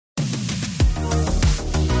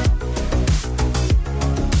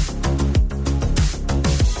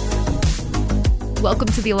Welcome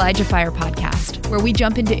to the ElijahFire podcast, where we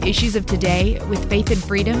jump into issues of today with faith and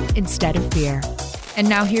freedom instead of fear. And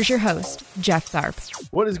now here's your host, Jeff Tharp.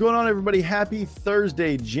 What is going on, everybody? Happy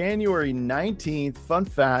Thursday, January 19th. Fun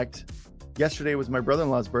fact, yesterday was my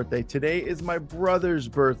brother-in-law's birthday. Today is my brother's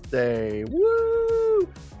birthday. Woo!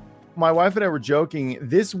 My wife and I were joking.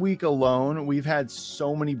 This week alone, we've had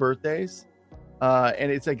so many birthdays.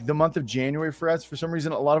 And it's like the month of January for us. For some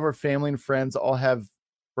reason, a lot of our family and friends all have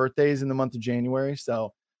birthdays in the month of January.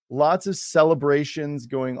 So lots of celebrations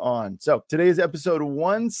going on. So today is episode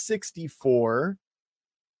 164.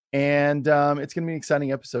 And it's going to be an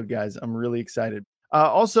exciting episode, guys. I'm really excited.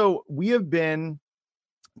 Also, we have been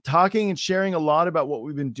talking and sharing a lot about what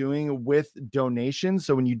we've been doing with donations.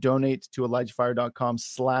 So when you donate to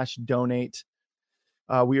ElijahFire.com/donate,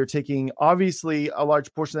 we are taking, obviously, a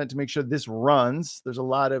large portion of that to make sure this runs. There's a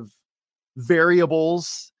lot of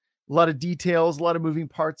variables, a lot of details, a lot of moving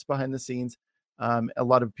parts behind the scenes. A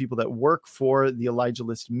lot of people that work for the Elijah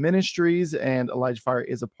List Ministries, and ElijahFire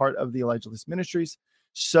is a part of the Elijah List Ministries.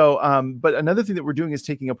 So, but another thing that we're doing is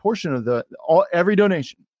taking a portion of every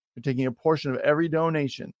donation. We're taking a portion of every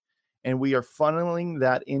donation, and we are funneling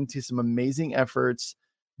that into some amazing efforts,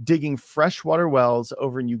 digging freshwater wells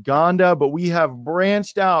over in Uganda. But we have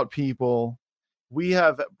branched out, people. We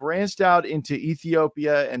have branched out into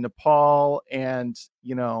Ethiopia and Nepal, and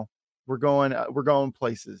we're going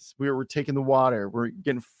places. We're taking the water. We're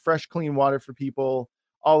getting fresh, clean water for people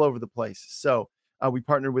all over the place. So we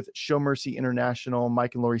partnered with Show Mercy International,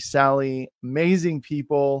 Mike and Lori Sally, amazing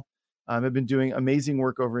people. Have been doing amazing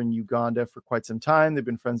work over in Uganda for quite some time. They've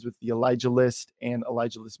been friends with the Elijah List and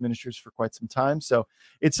Elijah List Ministries for quite some time. So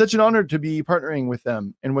it's such an honor to be partnering with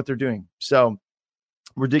them and what they're doing. So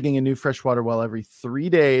we're digging a new freshwater well every 3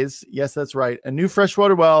 days. Yes, that's right. A new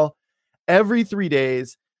freshwater well every 3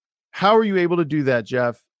 days. How are you able to do that,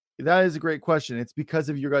 Jeff? That is a great question. It's because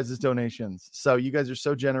of your guys' donations. So you guys are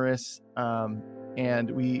so generous,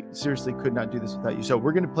 and we seriously could not do this without you. So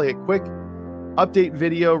we're going to play a quick update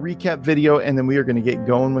video, recap video, and then we are going to get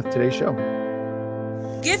going with today's show.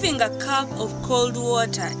 Giving a cup of cold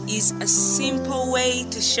water is a simple way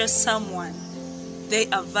to show someone they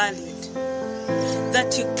are valued,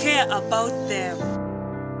 that you care about them.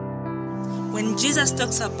 When Jesus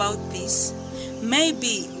talks about this,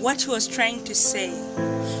 maybe what he was trying to say,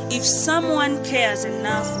 if someone cares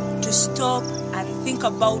enough to stop and think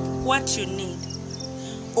about what you need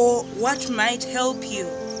or what might help you,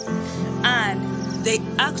 and they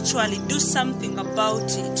actually do something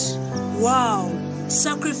about it, wow,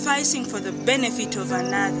 sacrificing for the benefit of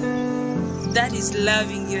another, that is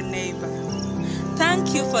loving your neighbor.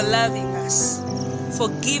 Thank you for loving us, for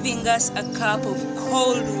giving us a cup of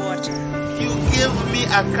cold water. You give me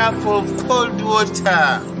a cup of cold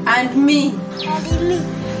water. And me. And me.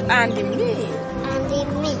 And me. And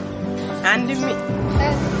me. And me.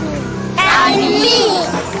 And me.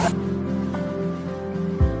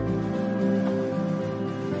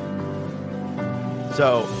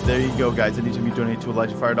 So there you go, guys. Anytime you donate to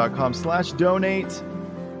ElijahFire.com/donate,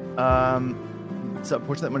 so a portion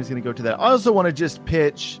of that money is going to go to that. I also want to just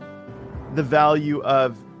pitch the value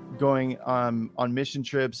of going on mission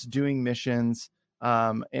trips, doing missions,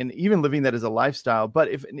 and even living that as a lifestyle. But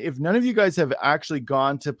if none of you guys have actually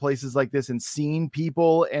gone to places like this and seen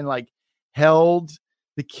people and like held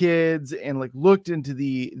the kids and like looked into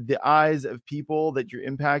the eyes of people that you're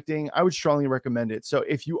impacting, I would strongly recommend it. So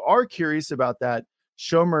if you are curious about that,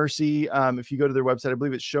 Show Mercy, if you go to their website, I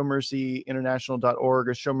believe it's showmercyinternational.org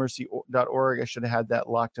or showmercy.org. I should have had that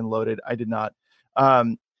locked and loaded. I did not.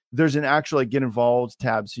 There's an actual get involved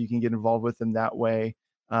tab, so you can get involved with them that way.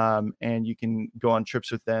 And you can go on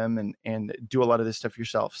trips with them and do a lot of this stuff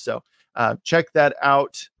yourself. So check that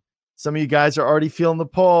out. Some of you guys are already feeling the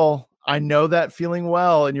pull. I know that feeling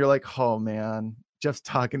well. And you're like, oh man, Jeff's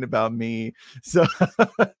talking about me. So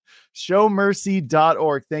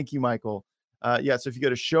showmercy.org. Thank you, Michael. So if you go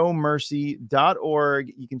to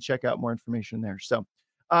showmercy.org, you can check out more information there. So,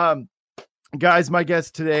 guys, my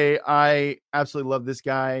guest today, I absolutely love this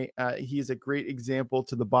guy. He is a great example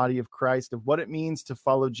to the body of Christ of what it means to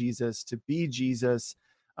follow Jesus, to be Jesus,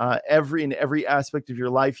 in every aspect of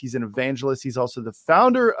your life. He's an evangelist. He's also the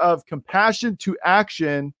founder of Compassion to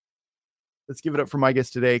Action. Let's give it up for my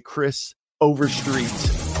guest today, Chris Overstreet.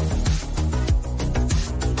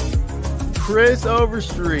 Chris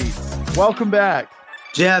Overstreet. Welcome back.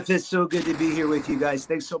 Jeff, it's so good to be here with you guys.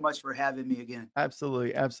 Thanks so much for having me again.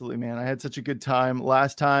 Absolutely. Absolutely, man. I had such a good time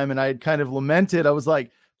last time, and I had kind of lamented. I was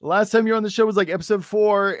like, the last time you were on the show was like episode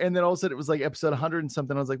 4, and then all of a sudden it was like episode 100 and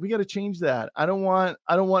something. I was like, we got to change that. I don't want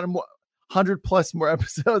 100 plus more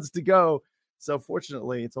episodes to go. So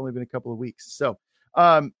fortunately, it's only been a couple of weeks. So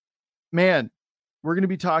Man, we're going to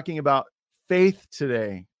be talking about faith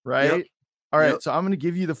today, right? Yep. All right. Yep. So I'm going to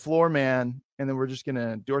give you the floor, man. And then we're just going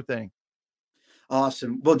to do our thing.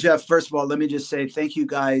 Awesome. Well, Jeff, first of all, let me just say thank you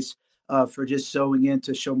guys for just sewing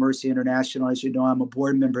into Show Mercy International. As you know, I'm a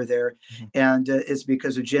board member there. Mm-hmm. And it's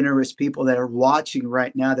because of generous people that are watching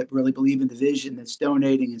right now that really believe in the vision, that's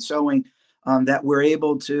donating and sewing, that we're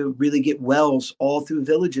able to really get wells all through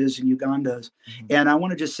villages in Uganda. Mm-hmm. And I want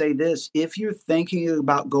to just say this, if you're thinking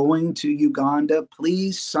about going to Uganda,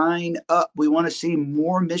 please sign up. We want to see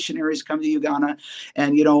more missionaries come to Uganda.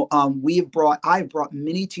 And, you know, I've brought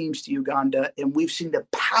many teams to Uganda, and we've seen the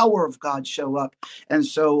power of God show up. And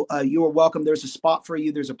so you're welcome. There's a spot for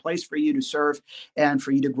you. There's a place for you to serve and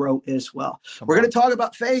for you to grow as well. We're going to talk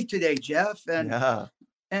about faith today, Jeff.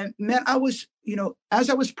 And man, I was, you know, as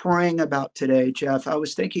I was praying about today, Jeff, I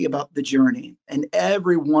was thinking about the journey, and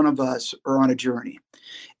every one of us are on a journey.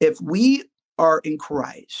 If we are in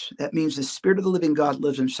Christ, that means the Spirit of the living God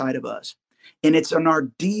lives inside of us, and it's in our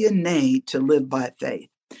DNA to live by faith.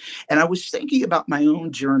 And I was thinking about my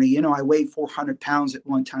own journey. You know, I weighed 400 pounds at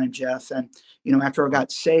one time, Jeff. And, you know, after I got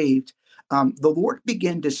saved, the Lord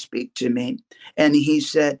began to speak to me, and he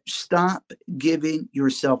said, stop giving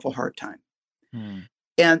yourself a hard time.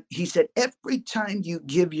 And he said, every time you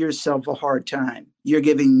give yourself a hard time, you're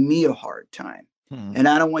giving me a hard time. And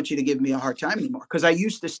I don't want you to give me a hard time anymore. Because I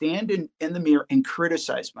used to stand in the mirror and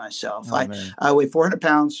criticize myself. I weigh 400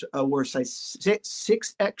 pounds, wore size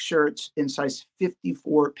 6X shirts and size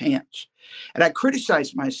 54 pants. And I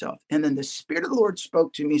criticized myself. And then the Spirit of the Lord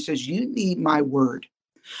spoke to me, says, you need my word.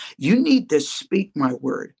 You need to speak my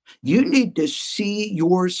word. You need to see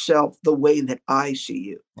yourself the way that I see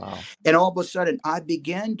you. Wow. And all of a sudden, I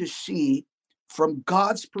began to see from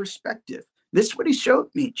God's perspective. This is what he showed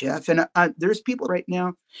me, Jeff. And there's people right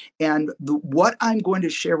now, and what I'm going to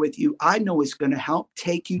share with you, I know is going to help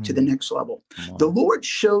take you to the next level. The Lord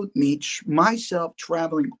showed me myself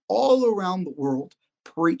traveling all around the world,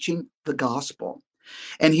 preaching the gospel.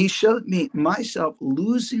 And he showed me myself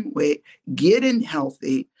losing weight, getting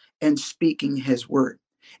healthy, and speaking his word.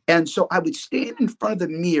 And so I would stand in front of the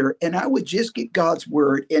mirror, and I would just get God's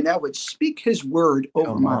word, and I would speak his word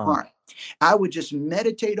over my heart. I would just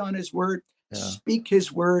meditate on his word, speak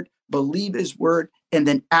his word, believe his word, and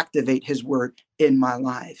then activate his word in my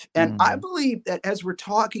life. And I believe that as we're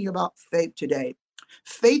talking about faith today,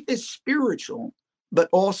 faith is spiritual, but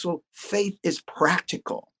also faith is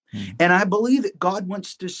practical. And I believe that God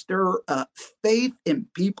wants to stir up faith in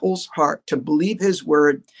people's heart to believe his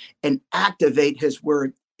word and activate his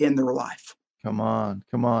word in their life. Come on.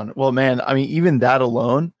 Well, man, I mean, even that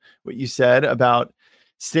alone, what you said about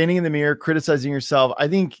standing in the mirror, criticizing yourself, I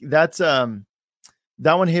think that's that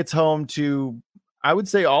one hits home to, I would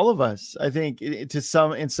say, all of us. I think in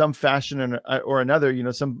some fashion or another, you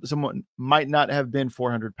know, someone might not have been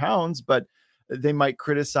 400 pounds, but they might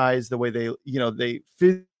criticize the way they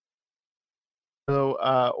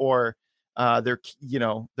or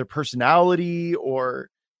their personality or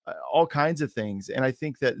all kinds of things. And I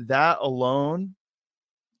think that alone,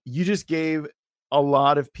 you just gave a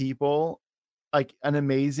lot of people like an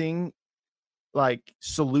amazing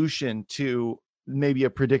solution to maybe a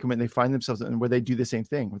predicament they find themselves in, where they do the same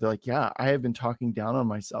thing, where they're like, yeah, I have been talking down on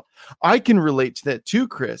myself. I can relate to that too,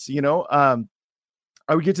 Chris. You know, I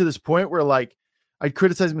would get to this point where I'd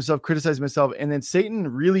criticize myself. And then Satan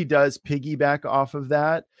really does piggyback off of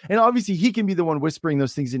that. And obviously he can be the one whispering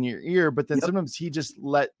those things in your ear, but then sometimes he just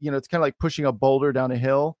it's kind of like pushing a boulder down a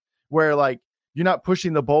hill where you're not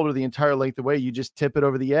pushing the boulder the entire length of the way. You just tip it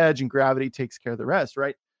over the edge and gravity takes care of the rest.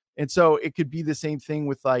 Right. And so it could be the same thing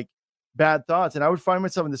with bad thoughts. And I would find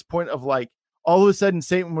myself in this point of all of a sudden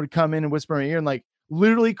Satan would come in and whisper in my ear and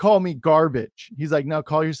literally call me garbage. He's like, now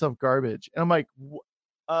call yourself garbage. And I'm like,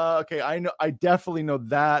 okay, I definitely know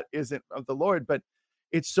that isn't of the Lord, but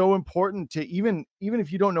it's so important to even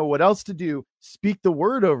if you don't know what else to do, speak the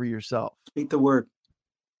word over yourself. Speak the word.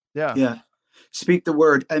 Yeah. Speak the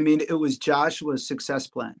word. I mean, it was Joshua's success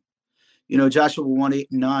plan. You know, Joshua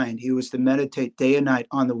 1:8-9, he was to meditate day and night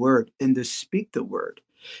on the word and to speak the word.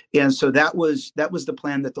 And so that was the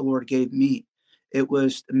plan that the Lord gave me. It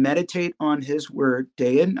was to meditate on his word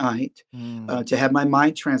day and night, to have my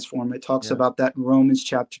mind transformed. It talks about that in Romans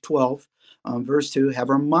chapter 12, verse 2, have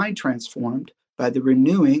our mind transformed by the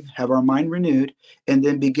renewing, have our mind renewed, and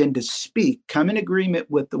then begin to speak, come in agreement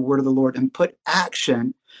with the word of the Lord and put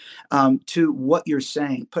action to what you're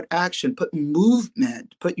saying. Put action, put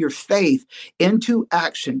movement, put your faith into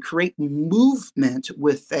action, create movement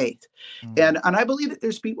with faith. And I believe that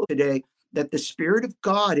there's people today that the Spirit of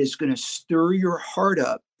God is going to stir your heart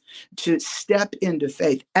up to step into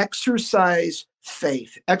faith, exercise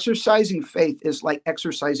faith. Exercising faith is like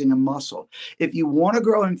exercising a muscle. If you want to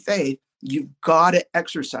grow in faith, you've got to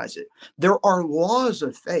exercise it. There are laws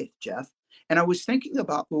of faith, Jeff. And I was thinking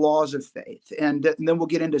about laws of faith, and then we'll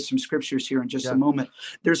get into some scriptures here in just a moment.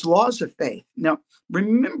 There's laws of faith. Now,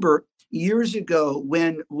 remember years ago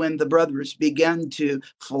when the brothers began to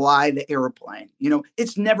fly the airplane,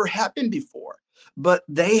 it's never happened before, but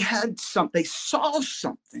they saw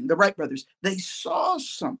something, the Wright brothers, they saw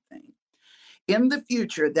something in the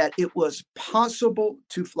future that it was possible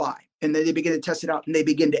to fly. And then they begin to test it out and they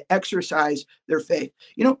begin to exercise their faith.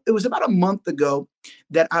 It was about a month ago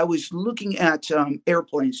that I was looking at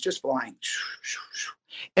airplanes just flying.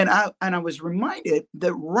 And I was reminded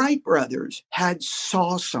that Wright brothers had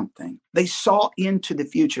saw something. They saw into the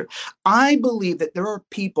future. I believe that there are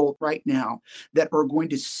people right now that are going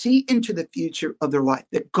to see into the future of their life,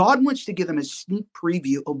 that God wants to give them a sneak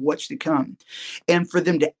preview of what's to come. And for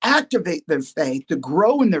them to activate their faith, to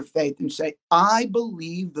grow in their faith and say, I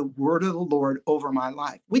believe the word of the Lord over my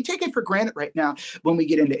life. We take it for granted right now when we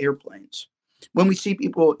get into airplanes. When we see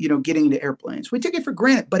people, getting into airplanes, we take it for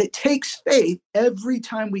granted, but it takes faith every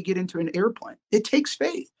time we get into an airplane. It takes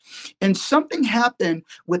faith. And something happened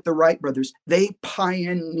with the Wright brothers. They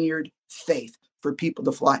pioneered faith for people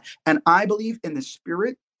to fly. And I believe in the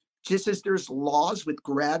spirit, just as there's laws with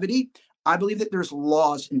gravity, I believe that there's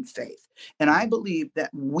laws in faith. And I believe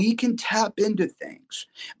that we can tap into things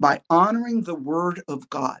by honoring the word of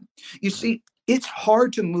God. You see, it's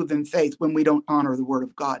hard to move in faith when we don't honor the word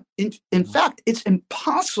of God. In fact, it's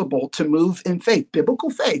impossible to move in faith,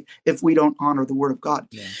 biblical faith, if we don't honor the word of God.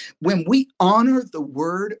 Yeah. When we honor the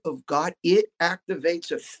word of God, it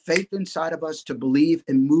activates a faith inside of us to believe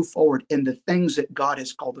and move forward in the things that God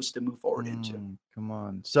has called us to move forward into. Come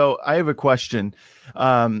on. So I have a question.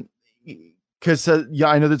 Because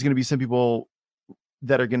I know there's going to be some people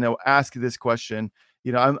that are going to ask this question.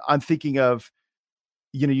 I'm thinking of,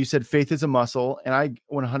 you said faith is a muscle, and I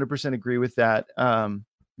 100% agree with that. And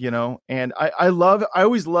I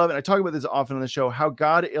always love, and I talk about this often on the show, how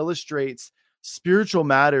God illustrates spiritual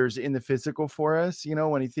matters in the physical for us.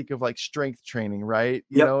 When you think of like strength training, right?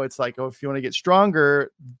 It's like, if you want to get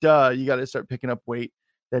stronger, you got to start picking up weight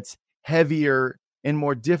that's heavier and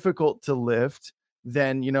more difficult to lift.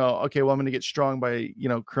 Then, okay, well, I'm going to get strong by,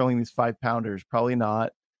 curling these 5-pounders. Probably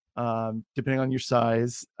not, depending on your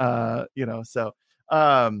size, but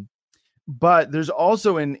there's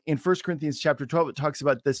also in 1 Corinthians chapter 12, it talks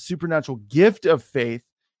about the supernatural gift of faith.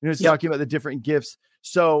 It's talking about the different gifts.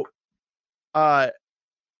 So, I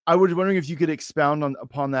was wondering if you could expound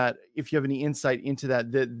upon that, if you have any insight into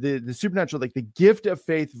that, the supernatural, like the gift of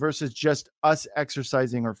faith versus just us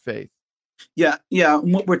exercising our faith. Yeah.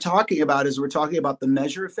 And what we're talking about is the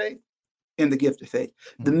measure of faith and the gift of faith.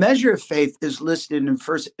 The measure of faith is listed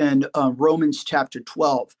in Romans chapter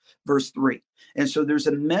 12, verse 3. And so there's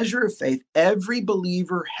a measure of faith. Every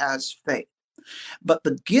believer has faith, but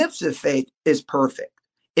the gift of faith is perfect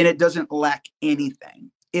and it doesn't lack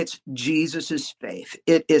anything. It's Jesus's faith.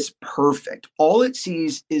 It is perfect. All it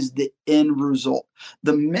sees is the end result.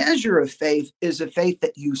 The measure of faith is a faith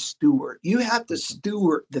that you steward. You have to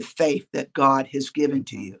steward the faith that God has given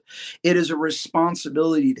to you. It is a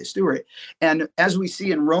responsibility to steward it. And as we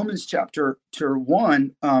see in Romans chapter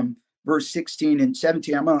 1, verse 16 and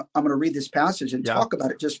 17, I'm going to read this passage and talk about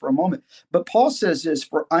it just for a moment. But Paul says this,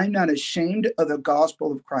 for I'm not ashamed of the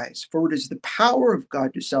gospel of Christ, for it is the power of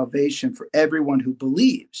God to salvation for everyone who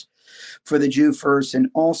believes, for the Jew first and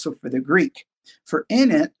also for the Greek. For in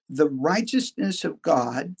it, the righteousness of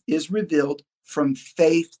God is revealed from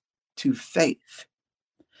faith to faith.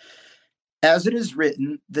 As it is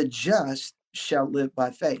written, the just shall live by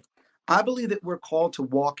faith. I believe that we're called to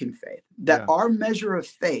walk in faith, that our measure of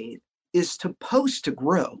faith is supposed to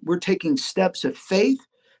grow. We're taking steps of faith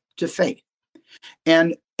to faith.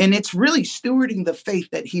 And it's really stewarding the faith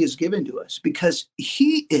that he has given to us because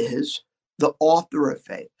he is the author of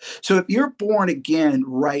faith. So if you're born again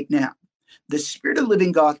right now, the Spirit of the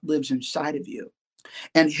living God lives inside of you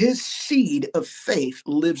and his seed of faith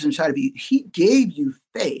lives inside of you. He gave you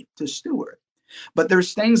faith to steward. But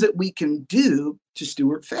there's things that we can do to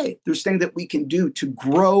steward faith. There's things that we can do to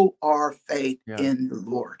grow our faith in the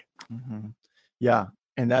Lord. Mm-hmm. Yeah.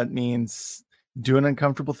 And that means doing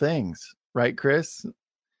uncomfortable things, right, Chris?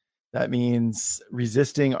 That means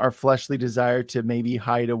resisting our fleshly desire to maybe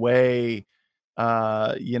hide away.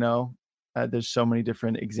 There's so many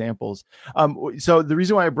different examples. So the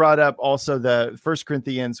reason why I brought up also the 1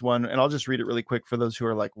 Corinthians 1, and I'll just read it really quick for those who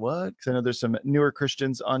are like, what? Because I know there's some newer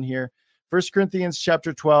Christians on here. 1 Corinthians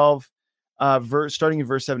chapter 12, starting in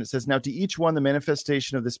verse 7, it says, "Now to each one the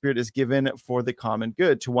manifestation of the Spirit is given for the common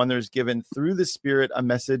good. To one there is given through the Spirit a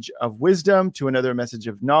message of wisdom, to another a message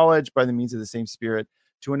of knowledge by the means of the same Spirit,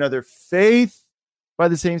 to another faith by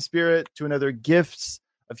the same Spirit, to another gifts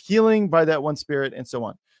of healing by that one Spirit," and so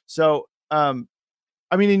on. So, I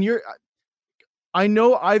mean, I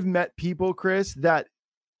know I've met people, Chris, that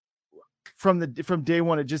from day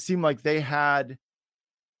one, it just seemed like it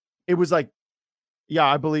was like, yeah,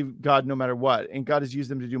 I believe God no matter what, and God has used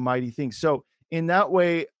them to do mighty things. So in that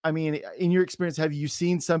way, I mean, in your experience, have you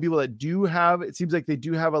seen some people that it seems like they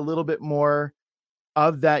do have a little bit more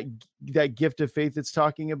of that gift of faith it's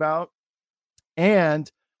talking about? And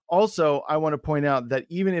also, I want to point out that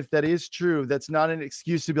even if that is true, that's not an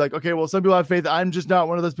excuse to be like, okay, well, some people have faith. I'm just not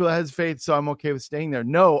one of those people that has faith, so I'm okay with staying there.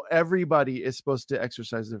 No, everybody is supposed to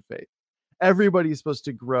exercise their faith. Everybody is supposed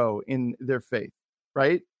to grow in their faith,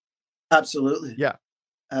 right? Absolutely. Yeah.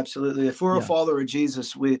 Absolutely. If we're a follower of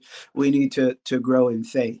Jesus, we need to grow in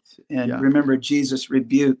faith. And remember, Jesus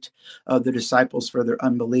rebuked the disciples for their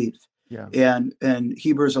unbelief. Yeah. And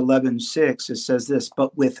Hebrews 11:6, it says this,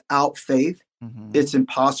 "But without faith, it's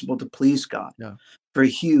impossible to please God. Yeah. For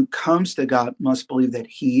he who comes to God must believe that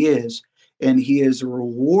he is, and he is a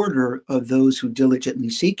rewarder of those who diligently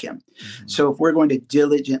seek him." So if we're going to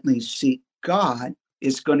diligently seek God,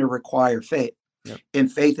 it's going to require faith. Yep.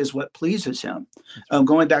 And faith is what pleases him.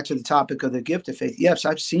 Going back to the topic of the gift of faith, yes,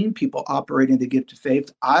 I've seen people operate in the gift of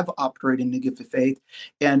faith. I've operated in the gift of faith.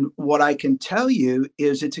 And what I can tell you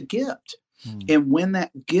is it's a gift. And when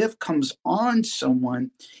that gift comes on someone,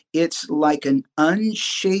 it's like an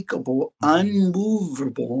unshakable,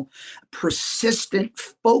 unmovable, persistent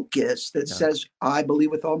focus that says, I believe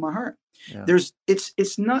with all my heart. Yeah.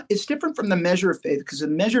 It's different from the measure of faith, because the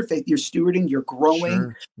measure of faith, you're stewarding, you're growing.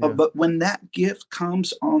 Sure. Yeah. But when that gift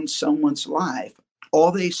comes on someone's life,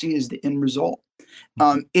 all they see is the end result.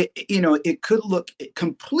 It could look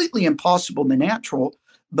completely impossible in the natural,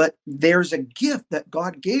 but there's a gift that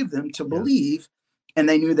God gave them to believe, and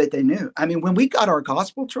they knew that they knew. I mean, when we got our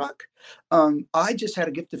gospel truck, I just had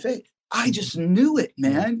a gift of faith. I just knew it,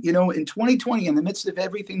 man. You know, in 2020, in the midst of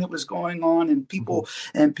everything that was going on, and people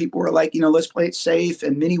were like, let's play it safe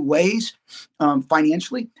in many ways,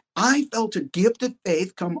 financially. I felt a gift of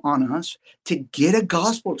faith come on us to get a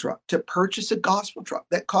gospel truck, to purchase a gospel truck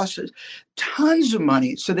that cost us tons of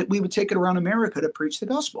money so that we would take it around America to preach the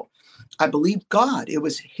gospel. I believed God. It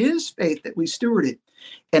was his faith that we stewarded.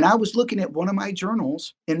 And I was looking at one of my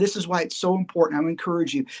journals, and this is why it's so important. I would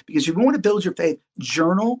encourage you, because if you want to build your faith,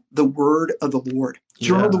 journal the word of the Lord.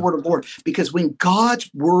 Journal the word of the Lord, because when God's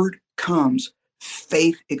word comes,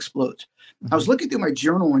 faith explodes. I was looking through my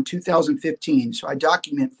journal in 2015, so I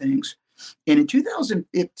document things. And in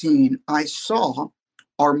 2015, I saw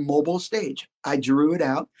our mobile stage. I drew it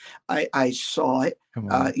out. I saw it.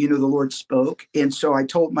 The Lord spoke. And so I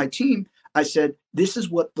told my team, I said, this is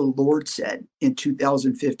what the Lord said in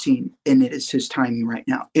 2015, and it is his timing right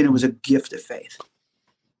now. And it was a gift of faith.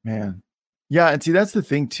 Man. Yeah. And see, that's the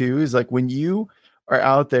thing too, is like when you are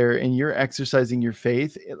out there and you're exercising your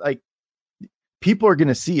faith, like people are going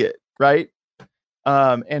to see it. Right.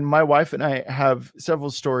 And my wife and I have several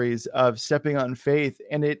stories of stepping on faith,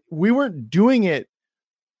 and we weren't doing it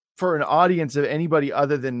for an audience of anybody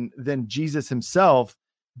other than Jesus himself,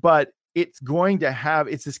 but it's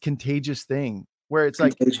this contagious thing where it's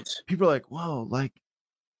like, people are like, whoa, like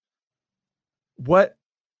what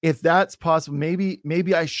if that's possible?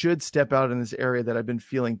 Maybe I should step out in this area that I've been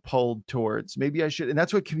feeling pulled towards. Maybe I should. And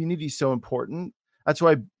that's why community is so important. That's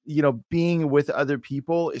why, being with other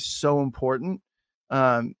people is so important.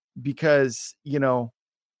 Because,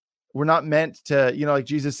 we're not meant to, like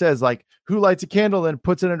Jesus says, like, who lights a candle and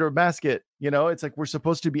puts it under a basket? It's like, we're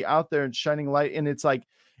supposed to be out there and shining light. And it's like,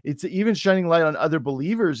 it's even shining light on other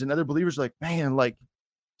believers, and other believers are like, man, like,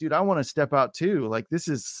 dude, I want to step out too. Like, this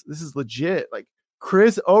is legit. Like,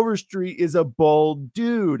 Chris Overstreet is a bold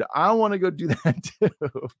dude. I want to go do that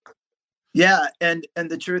too. Yeah. And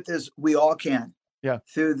the truth is, we all can. Yeah.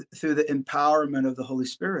 Through the empowerment of the Holy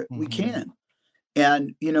Spirit, we can.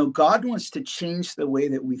 And, God wants to change the way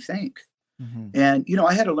that we think. And,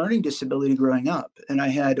 I had a learning disability growing up, and I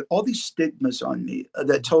had all these stigmas on me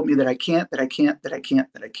that told me that I can't.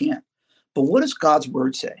 But what does God's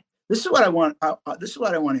word say? This is what I want. This is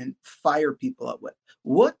what I want to fire people up with.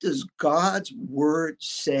 What does God's word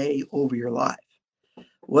say over your life?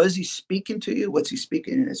 What is he speaking to you? What's he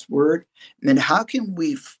speaking in his word? And then how can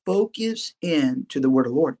we focus in to the word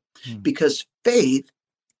of the Lord? Because faith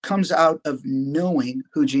comes out of knowing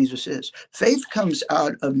who Jesus is. Faith comes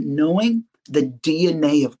out of knowing the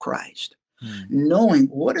DNA of Christ, knowing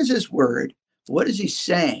what is his word, what is he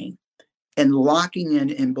saying, and locking in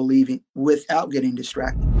and believing without getting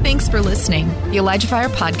distracted. Thanks for listening. The ElijahFire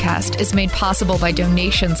podcast is made possible by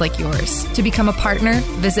donations like yours. To become a partner,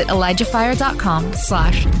 visit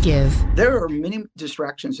ElijahFire.com/give. There are many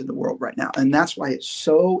distractions in the world right now, and that's why it's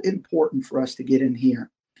so important for us to get in here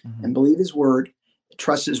and believe his word,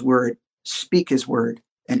 trust his word, speak his word,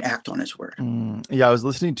 and act on his word. Yeah, I was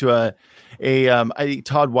listening to I think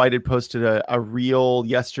Todd White had posted a reel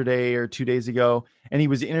yesterday or 2 days ago, and he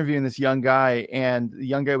was interviewing this young guy, and the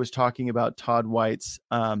young guy was talking about Todd White's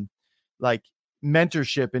like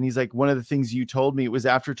mentorship, and he's like, one of the things you told me was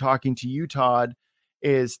after talking to you, Todd,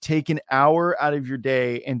 is take an hour out of your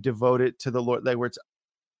day and devote it to the Lord. Like where it's,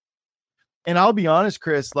 and I'll be honest,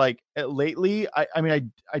 Chris, like lately, I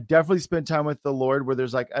mean, I definitely spent time with the Lord where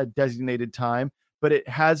there's like a designated time, but it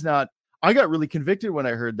has not. I got really convicted when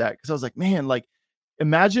I heard that, because I was like, man, like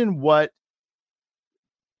imagine what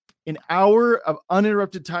an hour of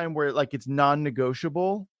uninterrupted time where like it's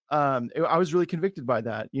non-negotiable. I was really convicted by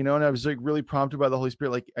that, and I was like really prompted by the Holy Spirit.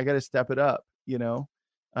 Like I got to step it up,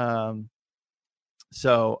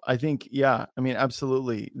 So I think, yeah, I mean,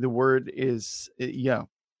 absolutely. The word is,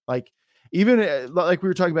 like even like we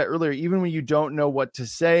were talking about earlier, even when you don't know what to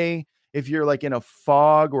say, if you're like in a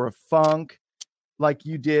fog or a funk, like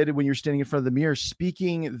you did when you're standing in front of the mirror,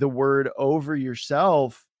 speaking the word over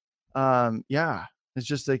yourself. It's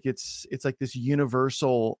just like, it's like this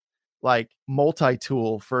universal, like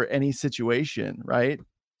multi-tool for any situation. Right.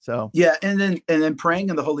 So, yeah. And then praying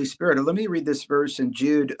in the Holy Spirit. And let me read this verse in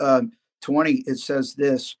Jude 20. It says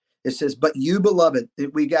this, it says, but you beloved,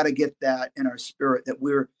 we got to get that in our spirit, that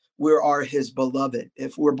we are his beloved.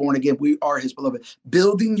 If we're born again, we are his beloved,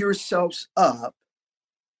 building yourselves up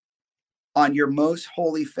on your most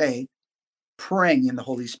holy faith, praying in the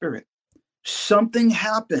Holy Spirit. Something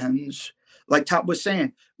happens, like Top was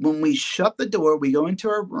saying, when we shut the door, we go into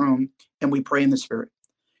our room and we pray in the Spirit.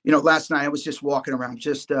 Last night I was just walking around,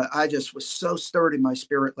 I just was so stirred in my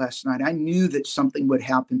spirit last night. I knew that something would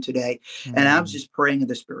happen today. And I was just praying in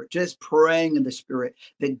the Spirit,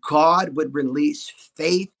 that God would release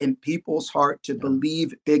faith in people's heart to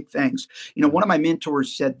believe big things. One of my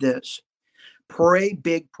mentors said this: pray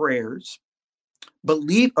big prayers,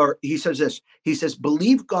 believe God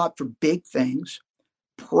for big things,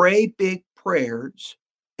 pray big prayers,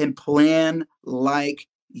 and plan like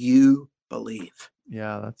you believe.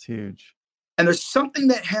 Yeah, that's huge. And there's something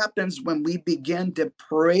that happens when we begin to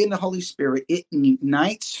pray in the Holy Spirit. It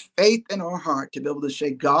ignites faith in our heart to be able to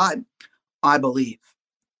say, God, I believe.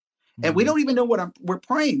 And we don't even know what we're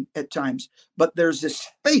praying at times, but there's this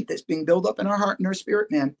faith that's being built up in our heart and our spirit,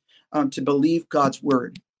 man, to believe God's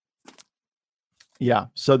word. Yeah.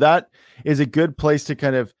 So that is a good place to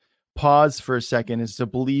kind of pause for a second, is to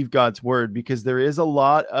believe God's word, because there is a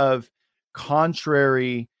lot of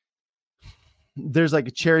contrary. There's like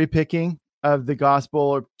a cherry picking of the gospel,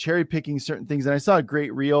 or cherry picking certain things. And I saw a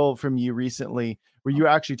great reel from you recently where you were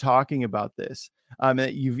actually talking about this.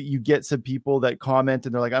 That you get some people that comment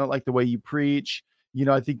and they're like, I don't like the way you preach.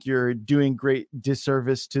 I think you're doing great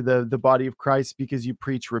disservice to the body of Christ because you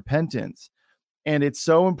preach repentance. And it's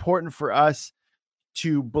so important for us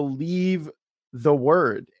to believe the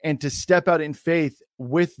word and to step out in faith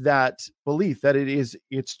with that belief that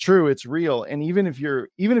it's true, it's real. And even if you're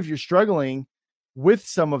struggling with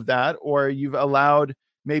some of that, or you've allowed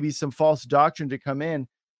maybe some false doctrine to come in,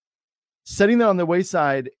 setting that on the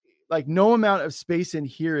wayside, like no amount of space in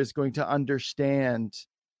here is going to understand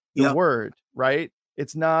the word, right?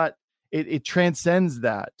 It's not, it transcends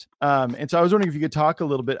that. And so I was wondering if you could talk a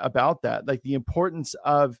little bit about that, like the importance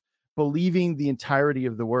of believing the entirety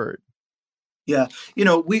of the word. Yeah.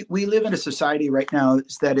 We live in a society right now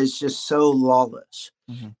that is just so lawless.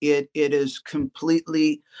 It is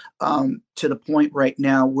completely to the point right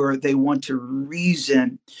now where they want to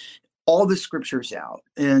reason all the scriptures out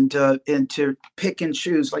and to pick and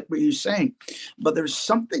choose, like what you're saying. But there's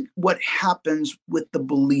something, what happens with the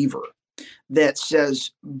believer, that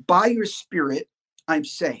says, by your spirit, I'm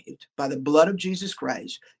saved. By the blood of Jesus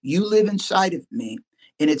Christ, you live inside of me,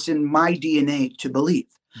 and it's in my DNA to believe.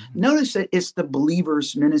 Notice that it's the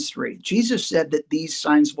believer's ministry. Jesus said that these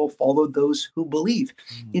signs will follow those who believe.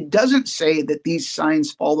 It doesn't say that these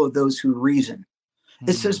signs follow those who reason.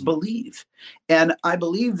 It says believe. And I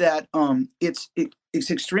believe that it's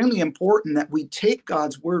extremely important that we take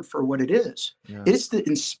God's word for what it is. Yeah. It's the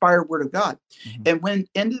inspired word of God. And when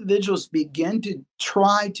individuals begin to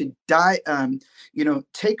try to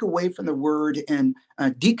take away from the word and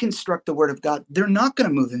deconstruct the word of God, they're not going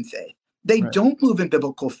to move in faith. They don't move in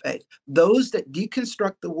biblical faith. Those that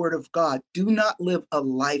deconstruct the word of God do not live a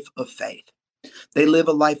life of faith. They live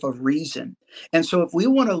a life of reason. And so if we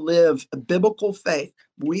want to live a biblical faith,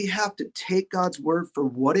 we have to take God's word for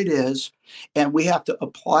what it is, and we have to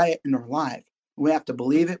apply it in our life. We have to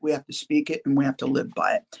believe it, we have to speak it, and we have to live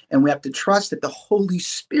by it. And we have to trust that the Holy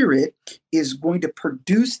Spirit is going to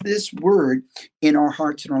produce this word in our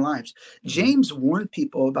hearts and our lives. James warned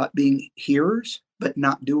people about being hearers, but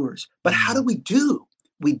not doers. But how do we do?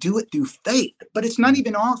 We do it through faith, but it's not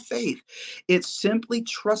even our faith. It's simply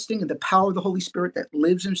trusting in the power of the Holy Spirit that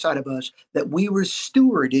lives inside of us, that we were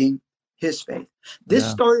stewarding his faith. This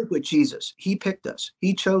started with Jesus. He picked us.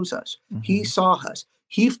 He chose us. He saw us.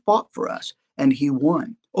 He fought for us, and he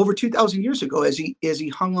won. Over 2,000 years ago, as he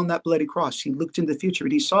hung on that bloody cross, he looked into the future,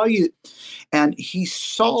 and he saw you, and he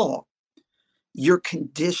saw your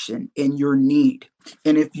condition and your need.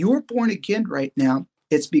 And if you're born again right now,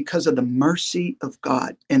 it's because of the mercy of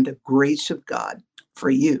God and the grace of God for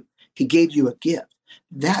you. He gave you a gift.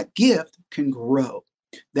 That gift can grow.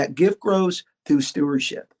 That gift grows through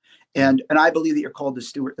stewardship. And I believe that you're called to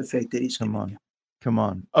steward the faith that he's given you. Come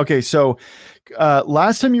on. Okay. So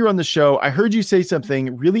last time you were on the show, I heard you say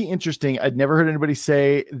something really interesting. I'd never heard anybody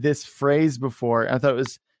say this phrase before. I thought it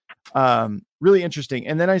was really interesting.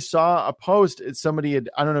 And then I saw a post. Somebody had,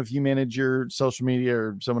 I don't know if you manage your social media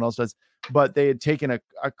or someone else does, but they had taken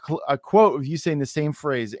a quote of you saying the same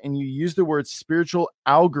phrase, and you used the word spiritual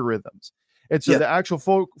algorithms. And so the actual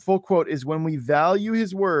full quote is, when we value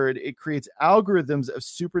his word, it creates algorithms of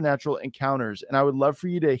supernatural encounters. And I would love for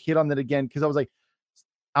you to hit on that again, because I was like,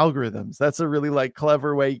 algorithms, that's a really like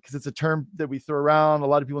clever way, because it's a term that we throw around. A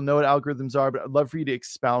lot of people know what algorithms are, but I'd love for you to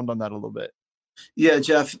expound on that a little bit. Yeah,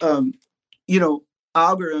 Jeff.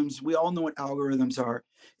 Algorithms, we all know what algorithms are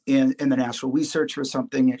in the natural. We search for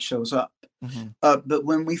something, it shows up. But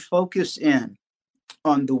when we focus in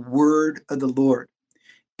on the word of the Lord,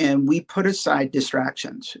 and we put aside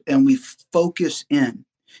distractions and we focus in,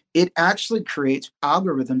 it actually creates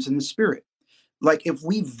algorithms in the spirit. Like if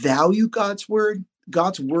we value God's word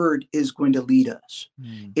is going to lead us.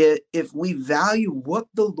 If we value what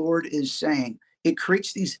the Lord is saying, it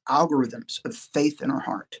creates these algorithms of faith in our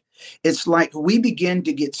heart. It's like we begin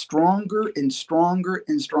to get stronger and stronger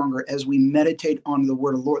and stronger as we meditate on the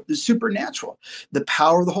word of the Lord, the supernatural, the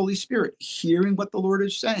power of the Holy Spirit, hearing what the Lord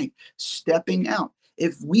is saying, stepping out.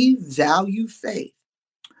 If we value faith,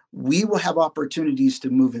 we will have opportunities to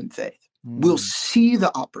move in faith. We'll see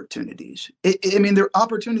the opportunities. There are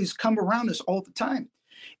opportunities come around us all the time.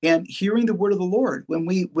 And hearing the word of the Lord, when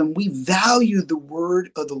we value the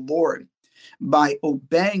word of the Lord, by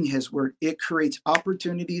obeying his word, it creates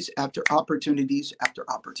opportunities after opportunities after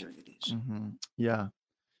opportunities. Yeah.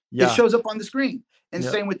 It shows up on the screen. And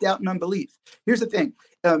same with doubt and unbelief. Here's the thing.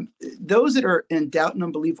 Those that are in doubt and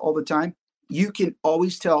unbelief all the time, you can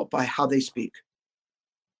always tell by how they speak.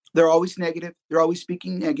 They're always negative. They're always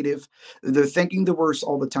speaking negative. They're thinking the worst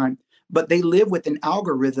all the time. But they live with an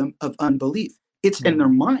algorithm of unbelief. It's in their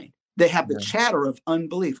mind. They have the chatter of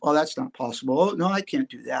unbelief. Oh, that's not possible. Oh, no, I can't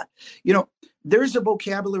do that. There's a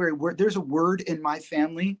vocabulary word. There's a word in my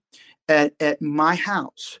family at my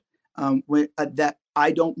house that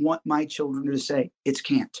I don't want my children to say. It's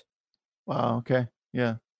can't. Wow. Okay.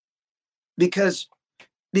 Yeah. Because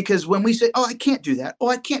when we say, oh, I can't do that. Oh,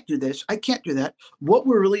 I can't do this. I can't do that. What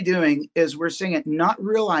we're really doing is we're saying it, not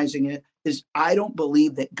realizing it is, I don't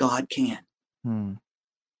believe that God can.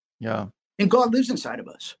 Yeah. And God lives inside of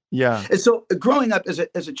us. Yeah. And so growing up as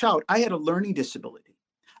a child, I had a learning disability.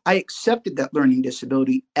 I accepted that learning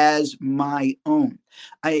disability as my own.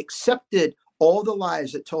 I accepted all the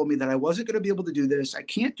lies that told me that I wasn't going to be able to do this. I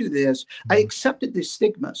can't do this. I accepted the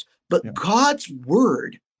stigmas. But God's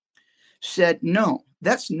word said, no,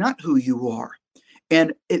 that's not who you are.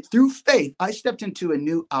 And through faith, I stepped into a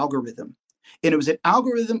new algorithm. And it was an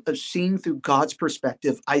algorithm of seeing through God's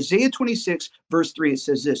perspective. Isaiah 26, verse 3, it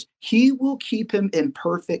says this: he will keep him in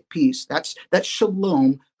perfect peace. That's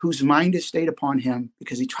shalom, whose mind is stayed upon him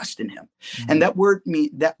because he trusts in him. And that word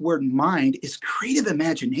mind is creative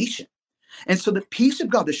imagination. And so the peace of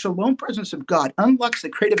God, the shalom presence of God, unlocks the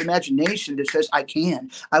creative imagination that says, I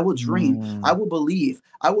will dream, I will believe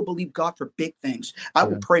God for big things. I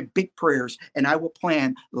will pray big prayers, and I will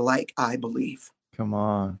plan like I believe. Come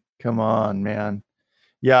on, man.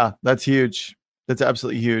 Yeah, that's huge. That's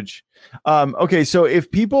absolutely huge. Okay. So if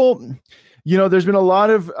people, there's been a lot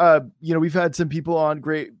of, we've had some people on,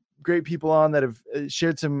 great people on that have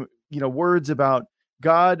shared some, words about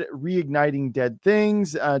God reigniting dead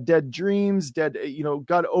things, dead dreams,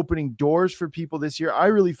 God opening doors for people this year. I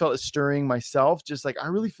really felt a stirring myself. Just like, I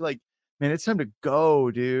really feel like, man, it's time to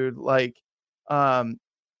go, dude.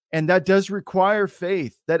 And that does require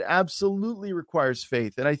faith. That absolutely requires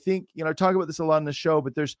faith. And I think, I talk about this a lot on the show,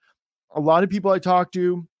 but there's a lot of people I talk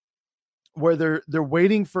to where they're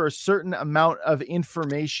waiting for a certain amount of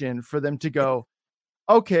information for them to go,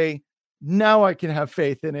 okay, now I can have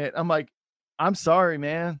faith in it. I'm like, I'm sorry,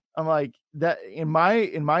 man. I'm like, that in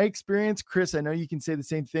my experience, Chris, I know you can say the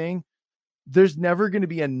same thing. There's never going to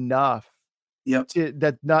be enough Yep.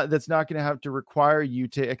 that's not going to have to require you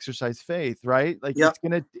to exercise faith, right? Like Yep.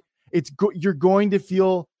 you're going to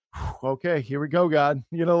feel, okay, here we go, God,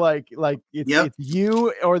 like it's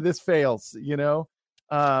you or this fails,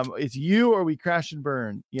 it's you or we crash and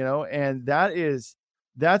burn, and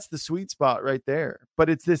that's the sweet spot right there.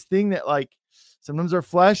 But it's this thing that like sometimes our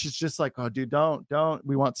flesh is just like, oh dude, don't,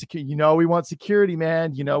 we want security, we want security,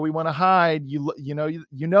 man, we want to hide, you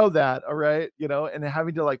know that, all right, and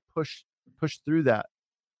having to like push through that,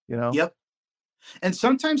 Yep. And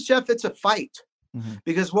sometimes, Jeff, it's a fight,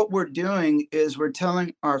 because what we're doing is we're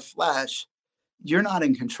telling our flesh, you're not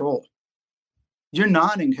in control. You're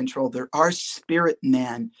not in control. Our spirit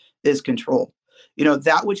man is control.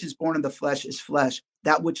 That which is born of the flesh is flesh.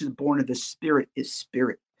 That which is born of the spirit is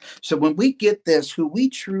spirit. So when we get this, who we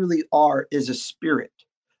truly are is a spirit,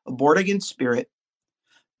 a born again spirit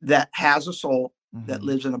that has a soul that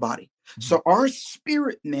lives in a body. So our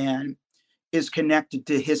spirit man is connected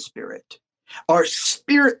to his spirit. Our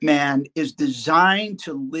spirit man is designed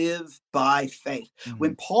to live by faith.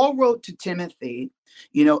 When Paul wrote to Timothy,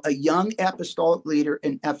 a young apostolic leader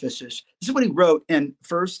in Ephesus, this is what he wrote in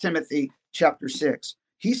 1 Timothy chapter 6.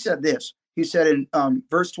 He said this. He said in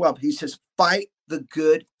verse 12, he says, fight the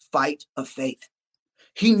good fight of faith.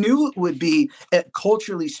 He knew it would be,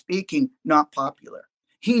 culturally speaking, not popular.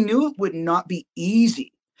 He knew it would not be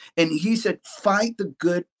easy. And he said, fight the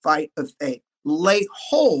good fight of faith. Lay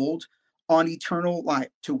hold on eternal life,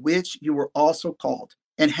 to which you were also called,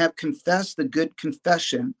 and have confessed the good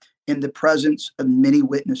confession in the presence of many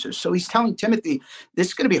witnesses. So he's telling Timothy, this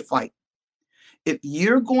is going to be a fight. If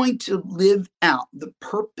you're going to live out the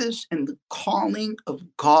purpose and the calling of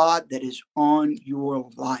God that is on your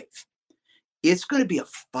life, it's going to be a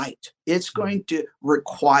fight. It's going to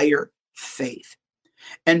require faith.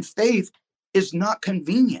 And faith is not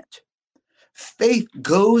convenient. Faith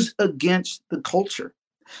goes against the culture.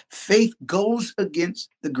 Faith goes against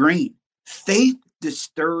the grain. Faith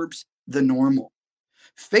disturbs the normal.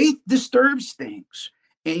 Faith disturbs things.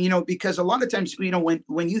 And, because a lot of times,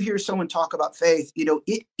 when you hear someone talk about faith,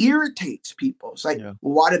 it irritates people. It's like, well,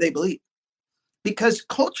 why do they believe? Because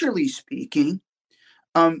culturally speaking,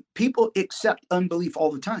 people accept unbelief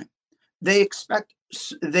all the time. They accept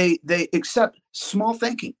small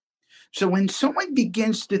thinking. So when someone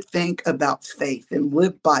begins to think about faith and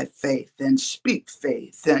live by faith and speak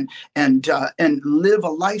faith and live a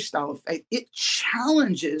lifestyle of faith, it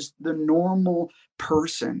challenges the normal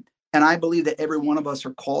person. And I believe that every one of us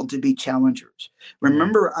are called to be challengers.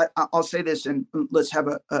 Remember, I'll say this, and let's have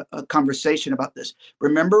a conversation about this.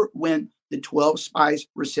 Remember when the 12 spies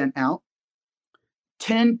were sent out?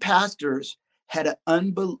 10 pastors had an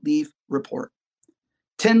unbelief report.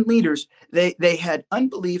 10 leaders, they had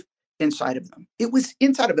unbelief inside of them. It was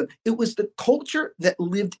inside of them. It was the culture that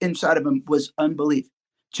lived inside of them was unbelief.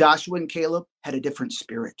 Joshua and Caleb had a different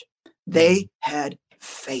spirit. They had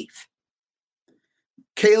faith.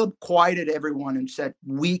 Caleb quieted everyone and said,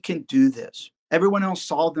 we can do this. Everyone else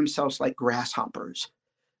saw themselves like grasshoppers.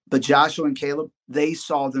 But Joshua and Caleb, they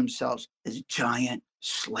saw themselves as giant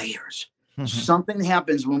slayers. Something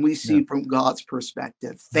happens when we see from God's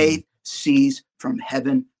perspective. Faith sees from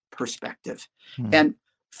heaven perspective. And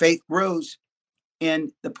faith grows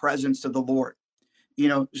in the presence of the Lord.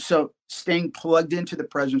 So staying plugged into the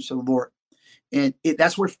presence of the Lord. And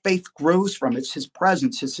that's where faith grows from. It's his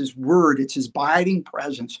presence. It's his word. It's his abiding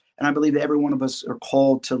presence. And I believe that every one of us are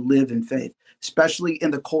called to live in faith, especially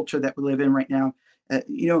in the culture that we live in right now.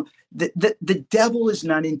 The devil is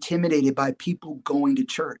not intimidated by people going to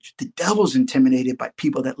church. The devil's intimidated by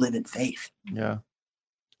people that live in faith. Yeah.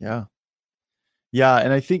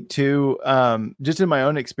 And I think too, just in my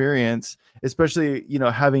own experience, especially,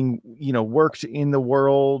 having, worked in the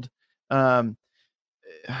world,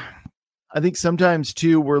 I think sometimes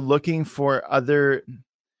too, we're looking for other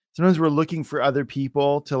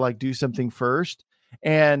people to like do something first.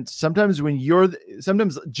 And sometimes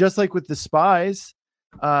sometimes just like with the spies,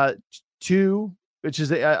 which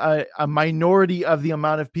is a minority of the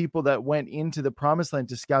amount of people that went into the promised land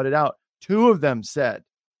to scout it out, 2 of them said,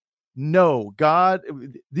 no, God,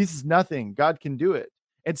 this is nothing. God can do it.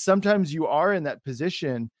 And sometimes you are in that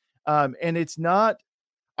position. And it's not,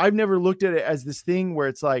 I've never looked at it as this thing where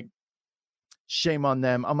it's like, shame on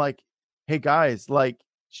them. I'm like, hey guys, like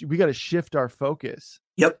we got to shift our focus.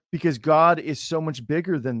 Yep. Because God is so much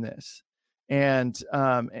bigger than this. And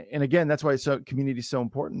again, that's why community is so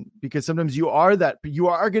important, because sometimes you are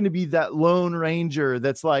going to be that lone ranger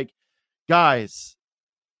that's like, guys,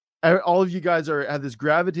 all of you guys have this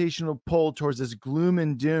gravitational pull towards this gloom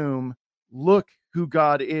and doom. Look who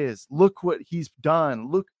God is. Look what he's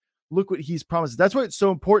done. Look what he's promised. That's why it's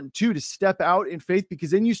so important too, to step out in faith,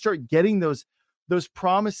 because then you start getting those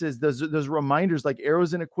promises, those reminders, like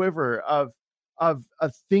arrows in a quiver of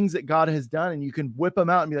things that God has done. And you can whip them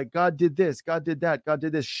out and be like, God did this, God did that, God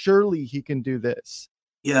did this. Surely he can do this.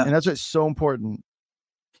 Yeah. And that's why it's so important.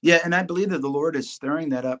 Yeah. And I believe that the Lord is stirring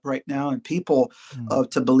that up right now in people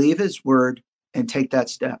to believe his word and take that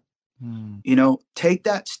step. Take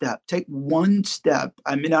that step, take one step.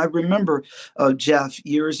 I mean, I remember, Jeff,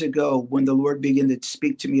 years ago when the Lord began to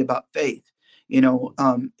speak to me about faith,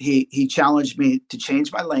 he challenged me to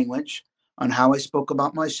change my language on how I spoke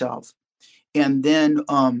about myself. And then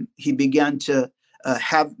he began to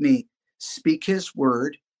have me speak his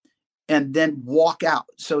word and then walk out.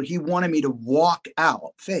 So he wanted me to walk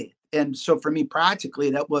out faith. And so for me, practically,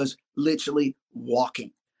 that was literally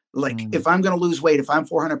walking. Like if I'm going to lose weight, if I'm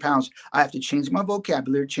 400 pounds, I have to change my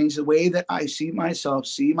vocabulary, change the way that I see myself,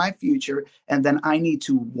 see my future. And then I need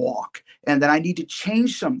to walk, and then I need to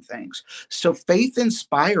change some things. So faith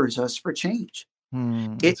inspires us for change.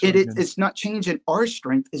 It's not change in our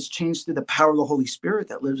strength. It's change through the power of the Holy Spirit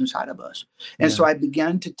that lives inside of us. And so I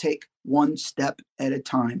began to take one step at a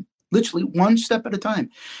time, literally one step at a time.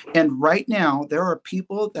 And right now there are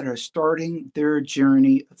people that are starting their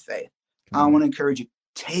journey of faith. I want to encourage you,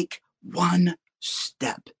 take one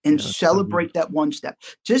step and celebrate that one step.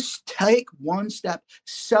 Just take one step,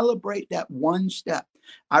 celebrate that one step.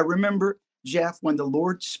 I remember, Jeff, when the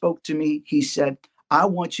Lord spoke to me, he said, I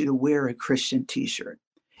want you to wear a Christian t-shirt.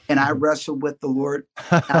 And I wrestled with the Lord.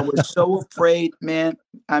 I was so afraid, man.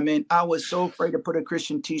 I mean, I was so afraid to put a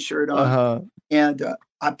Christian t-shirt on. And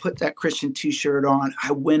I put that Christian t-shirt on.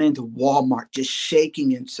 I went into Walmart just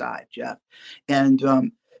shaking inside, Jeff.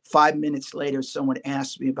 And 5 minutes later, someone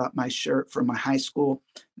asked me about my shirt from my high school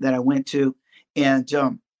that I went to. And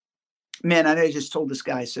man, I just told this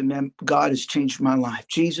guy, I said, man, God has changed my life.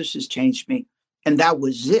 Jesus has changed me. And that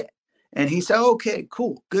was it. And he said, okay,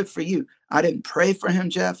 cool. Good for you. I didn't pray for him,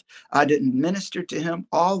 Jeff. I didn't minister to him.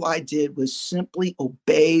 All I did was simply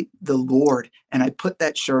obey the Lord. And I put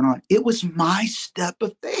that shirt on. It was my step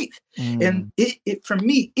of faith. And it for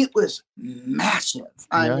me, it was massive.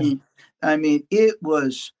 I mean, it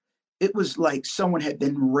was like someone had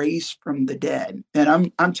been raised from the dead.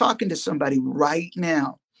 And I'm talking to somebody right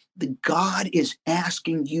now. The God is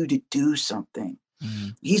asking you to do something.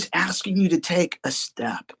 He's asking you to take a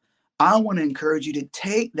step. I want to encourage you to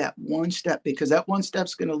take that one step, because that one step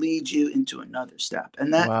is going to lead you into another step.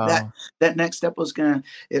 And that next step was going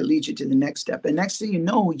to lead you to the next step. And next thing you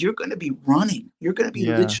know, you're going to be running. You're going to be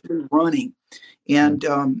literally running. And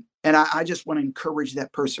I just want to encourage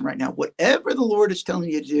that person right now. Whatever the Lord is telling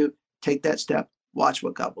you to do, take that step. Watch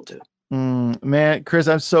what God will do. Man, Chris,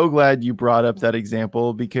 I'm so glad you brought up that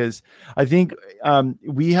example, because I think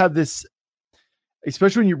we have this,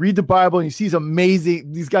 especially when you read the Bible and you see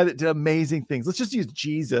these guys that did amazing things. Let's just use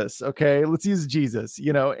Jesus. Okay. Let's use Jesus,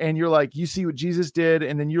 and you're like, you see what Jesus did.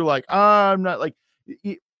 And then you're like, I'm not like,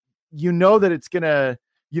 that it's gonna,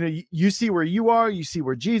 you see where you are, you see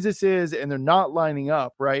where Jesus is, and they're not lining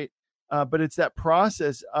up. Right. But it's that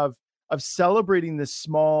process of celebrating this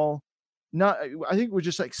small, I think we're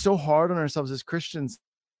just like so hard on ourselves as Christians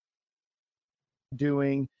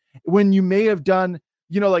doing, when you may have done,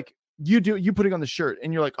 like, you putting on the shirt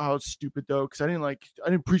and you're like, oh, it's stupid though, because I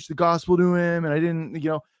didn't preach the gospel to him, and I didn't,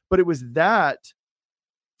 but it was that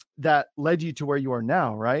led you to where you are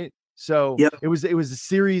now, right? So it was a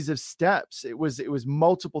series of steps. It was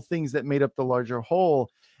multiple things that made up the larger whole.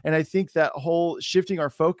 And I think that whole shifting our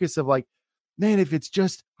focus of like, man, if it's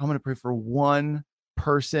just, I'm going to pray for one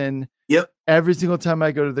person every single time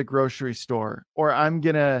I go to the grocery store, or I'm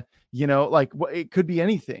gonna, it could be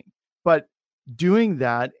anything, but doing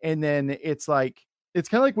that. And then it's kind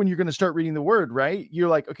of like when you're going to start reading the word, right? You're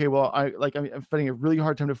like, okay, well, I'm finding a really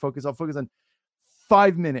hard time to focus. I'll focus on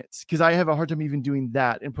 5 minutes, because I have a hard time even doing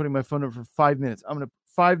that and putting my phone over for 5 minutes. I'm going to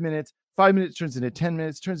 5 minutes, 5 minutes turns into 10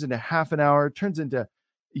 minutes, turns into half an hour, turns into,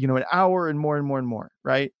 an hour, and more and more and more.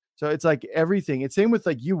 Right. So it's like everything. It's same with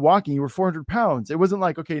like you walking, you were 400 pounds. It wasn't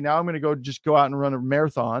like, okay, now I'm going to go out and run a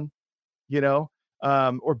marathon,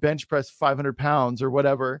 or bench press 500 pounds or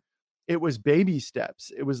whatever. It was baby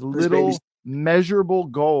steps. It was little measurable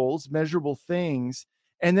goals, measurable things.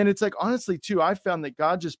 And then it's like, honestly too, I found that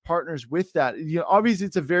God just partners with that. Obviously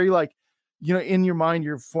it's a very like, in your mind,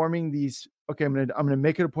 you're forming these, okay, I'm going to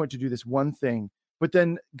make it a point to do this one thing, but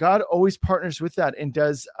then God always partners with that and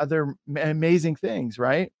does other amazing things,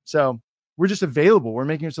 right? So we're just available. We're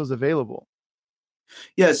making ourselves available.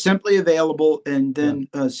 Yeah, simply available, and then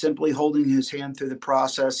simply holding his hand through the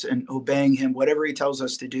process and obeying him, whatever he tells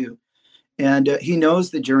us to do. And he knows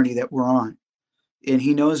the journey that we're on, and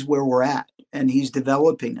he knows where we're at, and he's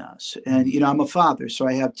developing us. And, you know, I'm a father, so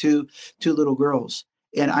I have two little girls,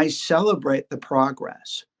 and I celebrate the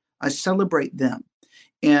progress. I celebrate them.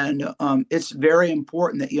 And it's very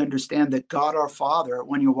important that you understand that God, our Father,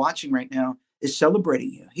 when you're watching right now, is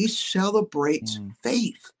celebrating you. He celebrates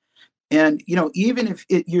faith. And, you know, even if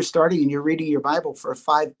you're starting and you're reading your Bible for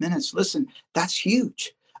 5 minutes, listen, that's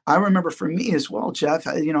huge. I remember for me as well, Jeff,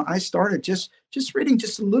 I started just reading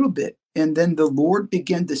just a little bit. And then the Lord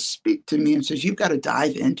began to speak to me and says, you've got to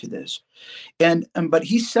dive into this. But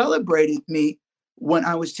he celebrated me when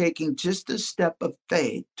I was taking just a step of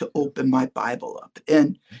faith to open my Bible up.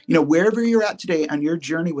 And, you know, wherever you're at today on your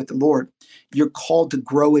journey with the Lord, you're called to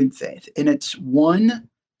grow in faith. And it's one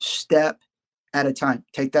step at a time.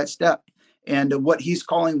 Take that step. And what he's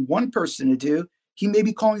calling one person to do, he may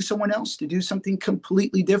be calling someone else to do something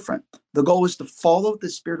completely different. The goal is to follow the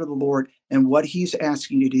Spirit of the Lord and what he's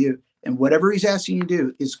asking you to do. And whatever he's asking you to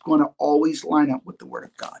do is going to always line up with the Word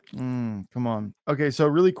of God. Come on. Okay, so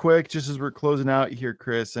really quick, just as we're closing out here,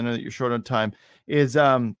 Chris, I know that you're short on time, is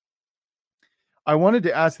I wanted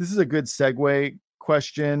to ask, this is a good segue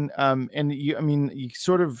question. And you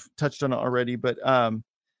sort of touched on it already, but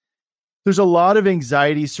there's a lot of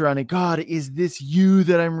anxiety surrounding, God, is this you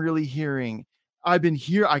that I'm really hearing? I've been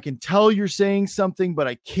here. I can tell you're saying something, but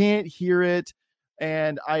I can't hear it.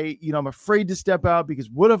 And I'm afraid to step out because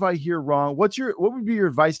what if I hear wrong? What would be your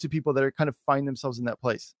advice to people that are kind of find themselves in that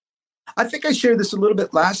place? I think I shared this a little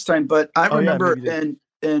bit last time, but I remember in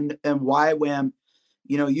YWAM,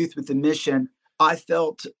 Youth with a Mission, I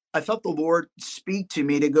felt the Lord speak to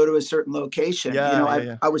me to go to a certain location.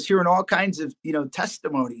 I was hearing all kinds of,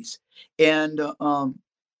 testimonies. And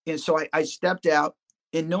so I stepped out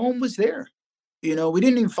and no one was there. We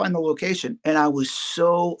didn't even find the location. And I was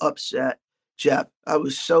so upset, Jeff. I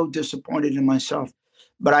was so disappointed in myself.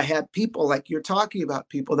 But I had people like you're talking about,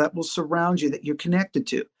 people that will surround you, that you're connected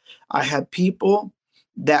to. I had people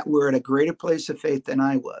that were at a greater place of faith than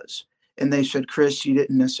I was. And they said, Chris, you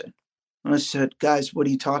didn't miss it. And I said, guys, what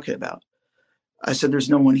are you talking about? I said, there's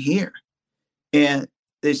no one here. And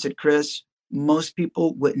they said, Chris, most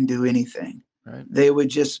people wouldn't do anything. Right. They would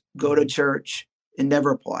just go to church and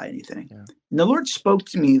never apply anything. Yeah. And the Lord spoke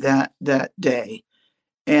to me that day,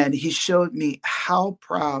 and he showed me how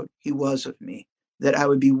proud he was of me, that I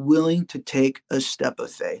would be willing to take a step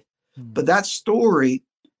of faith. But that story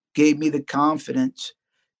gave me the confidence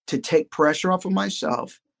to take pressure off of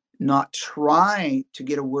myself, not try to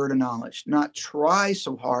get a word of knowledge, not try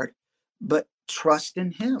so hard, but trust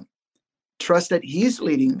in him. Trust that he's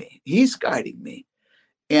leading me. He's guiding me.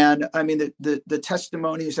 And I mean, the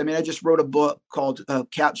testimonies, I just wrote a book called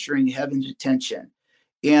Capturing Heaven's Attention.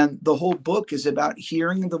 And the whole book is about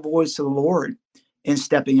hearing the voice of the Lord and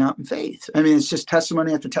stepping out in faith. It's just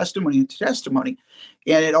testimony after testimony after testimony.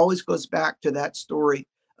 And it always goes back to that story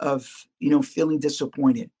of, feeling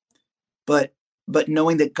disappointed, but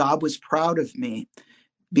knowing that God was proud of me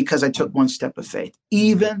because I took one step of faith,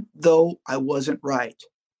 even though I wasn't right.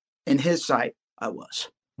 In his sight, I was.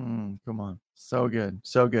 Come on. So good.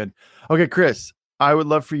 So good. Okay, Chris, I would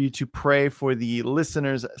love for you to pray for the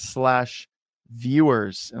listeners /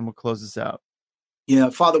 viewers, and we'll close this out. Yeah,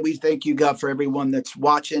 Father, we thank you, God, for everyone that's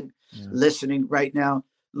watching, listening right now.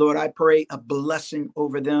 Lord, I pray a blessing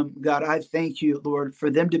over them. God, I thank you, Lord, for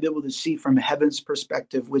them to be able to see from heaven's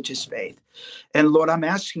perspective, which is faith. And Lord, I'm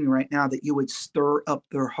asking right now that you would stir up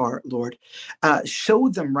their heart, Lord. Show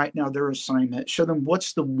them right now their assignment. Show them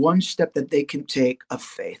what's the one step that they can take of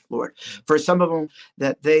faith, Lord. For some of them,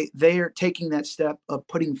 that they are taking that step of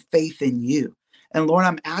putting faith in you. And Lord,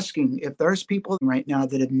 I'm asking if there's people right now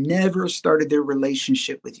that have never started their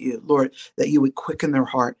relationship with you, Lord, that you would quicken their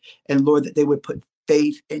heart, and Lord, that they would put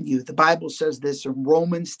faith in you. The Bible says this in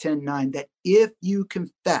Romans 10:9, that if you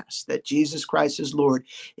confess that Jesus Christ is Lord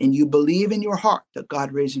and you believe in your heart that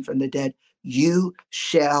God raised him from the dead, you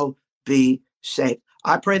shall be saved.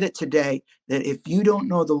 I pray that today, that if you don't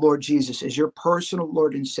know the Lord Jesus as your personal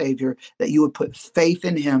Lord and Savior, that you would put faith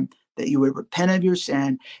in him, that you would repent of your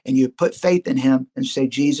sin, and you would put faith in him and say,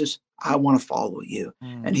 Jesus, I want to follow you.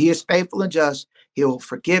 And he is faithful and just. He'll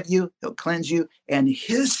forgive you. He'll cleanse you. And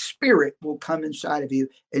his Spirit will come inside of you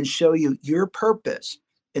and show you your purpose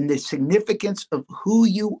and the significance of who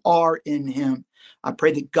you are in him. I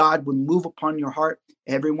pray that God would move upon your heart,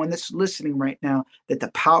 everyone that's listening right now, that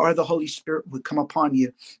the power of the Holy Spirit would come upon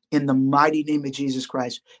you in the mighty name of Jesus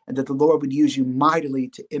Christ, and that the Lord would use you mightily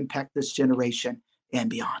to impact this generation and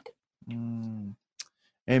beyond.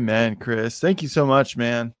 Amen, Chris. Thank you so much,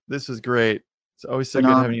 man. This was great. It's always so good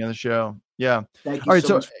having you on the show. Yeah. Thank you. All right.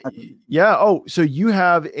 So So yeah. Oh, so you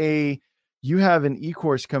have an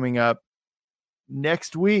e-course coming up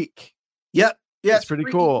next week. Yep. Yeah, it's pretty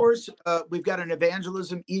cool. E-course. We've got an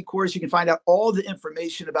evangelism e-course. You can find out all the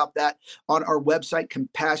information about that on our website,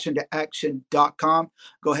 compassiontoaction.com.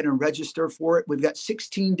 Go ahead and register for it. We've got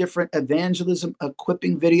 16 different evangelism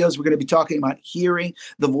equipping videos. We're going to be talking about hearing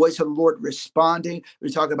the voice of the Lord, responding. We're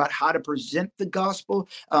talking about how to present the gospel,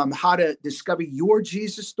 how to discover your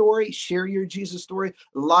Jesus story, share your Jesus story,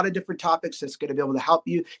 a lot of different topics that's going to be able to help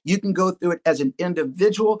you. You can go through it as an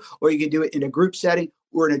individual, or you can do it in a group setting,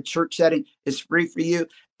 or in a church setting. It's free for you.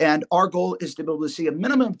 And our goal is to be able to see a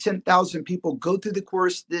minimum of 10,000 people go through the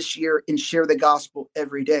course this year and share the gospel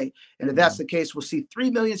every day. And if that's the case, we'll see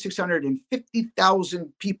 3,650,000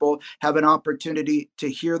 people have an opportunity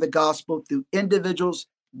to hear the gospel through individuals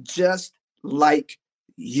just like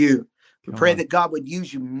you. We pray that God would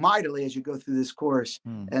use you mightily as you go through this course,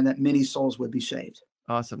 and that many souls would be saved.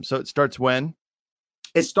 Awesome. So it starts when?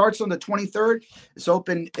 It starts on the 23rd. It's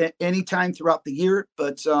open at any time throughout the year,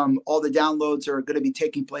 but all the downloads are going to be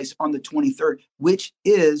taking place on the 23rd, which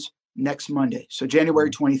is next Monday. So January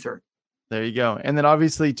 23rd. There you go. And then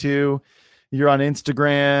obviously too, you're on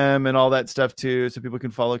Instagram and all that stuff too. So people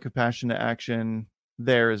can follow Compassion to Action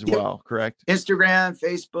there as well. Correct? Instagram,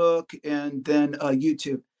 Facebook, and then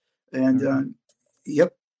YouTube. And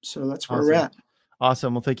so that's where we're at.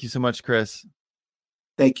 Awesome. Well, thank you so much, Chris.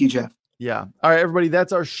 Thank you, Jeff. Yeah. All right, everybody,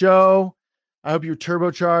 that's our show. I hope you're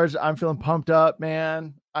turbocharged. I'm feeling pumped up,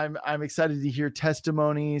 man. I'm excited to hear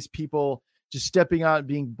testimonies, people just stepping out and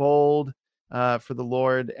being bold for the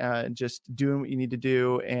Lord, and just doing what you need to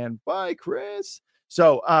do. And bye, Chris.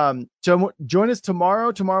 So join us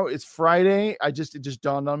tomorrow. Tomorrow is Friday. It just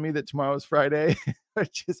dawned on me that tomorrow is Friday.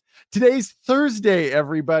 Today's Thursday,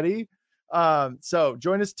 everybody. So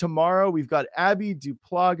join us tomorrow. We've got Abby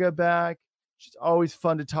Duplaga back. She's always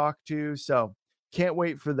fun to talk to. So can't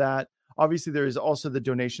wait for that. Obviously, there is also the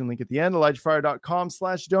donation link at the end,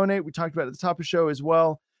 ElijahFire.com/donate. We talked about it at the top of the show as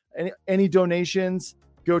well. Any donations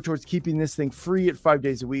go towards keeping this thing free at 5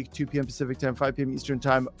 days a week, 2 p.m. Pacific time, 5 p.m. Eastern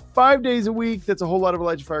time, 5 days a week. That's a whole lot of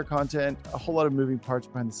Elijah Fire content, a whole lot of moving parts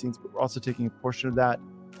behind the scenes, but we're also taking a portion of that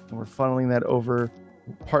and we're funneling that over,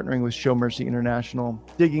 partnering with Show Mercy International,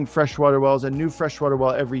 digging freshwater wells, a new freshwater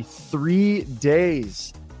well every 3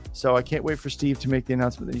 days. So I can't wait for Steve to make the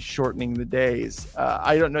announcement that he's shortening the days.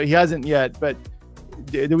 I don't know. He hasn't yet, but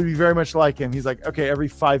it would be very much like him. He's like, okay, every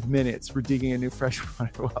 5 minutes, we're digging a new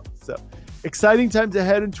freshwater well. So exciting times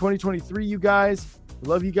ahead in 2023, you guys. We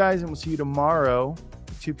love you guys, and we'll see you tomorrow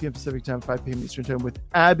at 2 p.m. Pacific time, 5 p.m. Eastern time with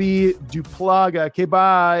Abby Duplaga. Okay,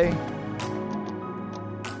 bye.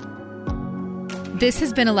 This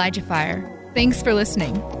has been Elijah Fire. Thanks for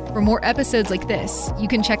listening. For more episodes like this, you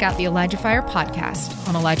can check out the Elijah Fire podcast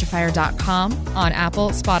on ElijahFire.com, on Apple,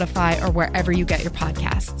 Spotify, or wherever you get your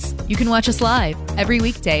podcasts. You can watch us live every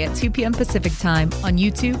weekday at 2 p.m. Pacific time on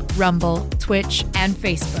YouTube, Rumble, Twitch, and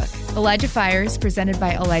Facebook. Elijah Fire is presented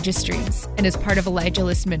by Elijah Streams and is part of Elijah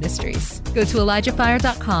List Ministries. Go to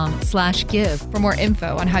ElijahFire.com/give for more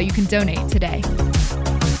info on how you can donate today.